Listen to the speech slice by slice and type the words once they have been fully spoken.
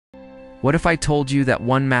What if I told you that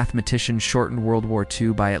one mathematician shortened World War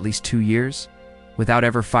II by at least 2 years, without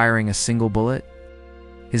ever firing a single bullet?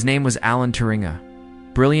 His name was Alan Turing, a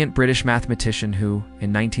brilliant British mathematician who,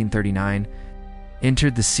 in 1939,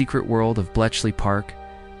 entered the secret world of Bletchley Park,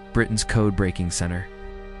 Britain's code-breaking center.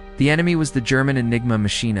 The enemy was the German Enigma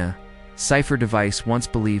machine, a cipher device once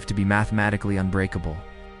believed to be mathematically unbreakable.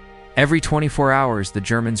 Every 24 hours, the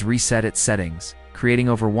Germans reset its settings, creating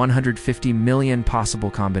over 150 million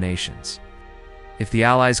possible combinations. If the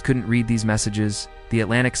Allies couldn't read these messages, the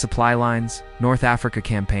Atlantic supply lines, North Africa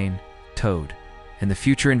campaign, towed, and the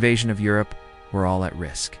future invasion of Europe were all at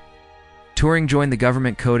risk. Turing joined the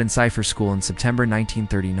government code and cipher school in September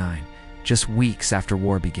 1939, just weeks after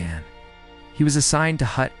war began. He was assigned to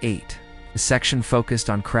Hut 8, a section focused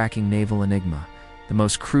on cracking naval enigma, the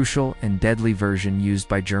most crucial and deadly version used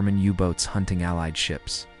by German U-boats hunting Allied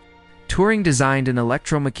ships. Turing designed an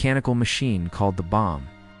electromechanical machine called the Bombe,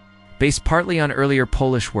 based partly on earlier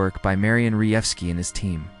Polish work by Marian Rejewski and his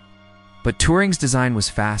team. But Turing's design was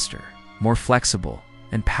faster, more flexible,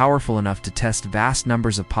 and powerful enough to test vast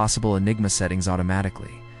numbers of possible enigma settings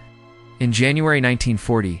automatically. In January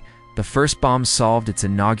 1940, the first bomb solved its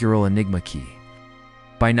inaugural enigma key.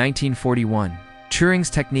 By 1941, Turing's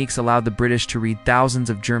techniques allowed the British to read thousands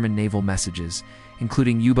of German naval messages,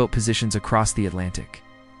 including U-boat positions across the Atlantic.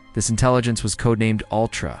 This intelligence was codenamed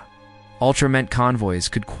Ultra. Ultra meant convoys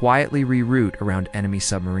could quietly reroute around enemy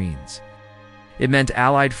submarines. It meant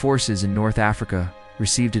Allied forces in North Africa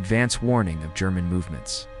received advance warning of German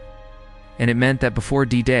movements. And it meant that before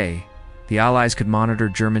D-Day, the Allies could monitor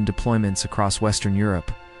German deployments across Western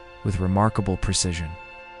Europe with remarkable precision.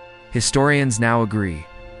 Historians now agree,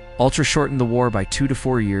 Ultra shortened the war by 2 to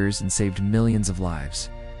 4 years and saved millions of lives.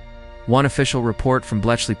 One official report from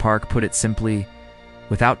Bletchley Park put it simply,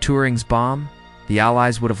 without Turing's bomb, the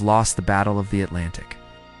Allies would have lost the Battle of the Atlantic.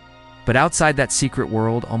 But outside that secret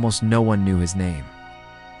world, almost no one knew his name.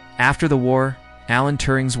 After the war, Alan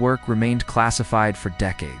Turing's work remained classified for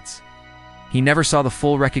decades. He never saw the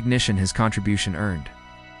full recognition his contribution earned.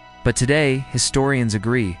 But today, historians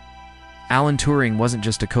agree, Alan Turing wasn't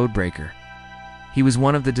just a codebreaker. He was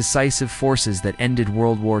one of the decisive forces that ended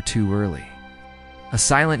World War II early. A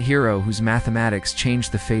silent hero whose mathematics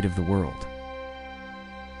changed the fate of the world.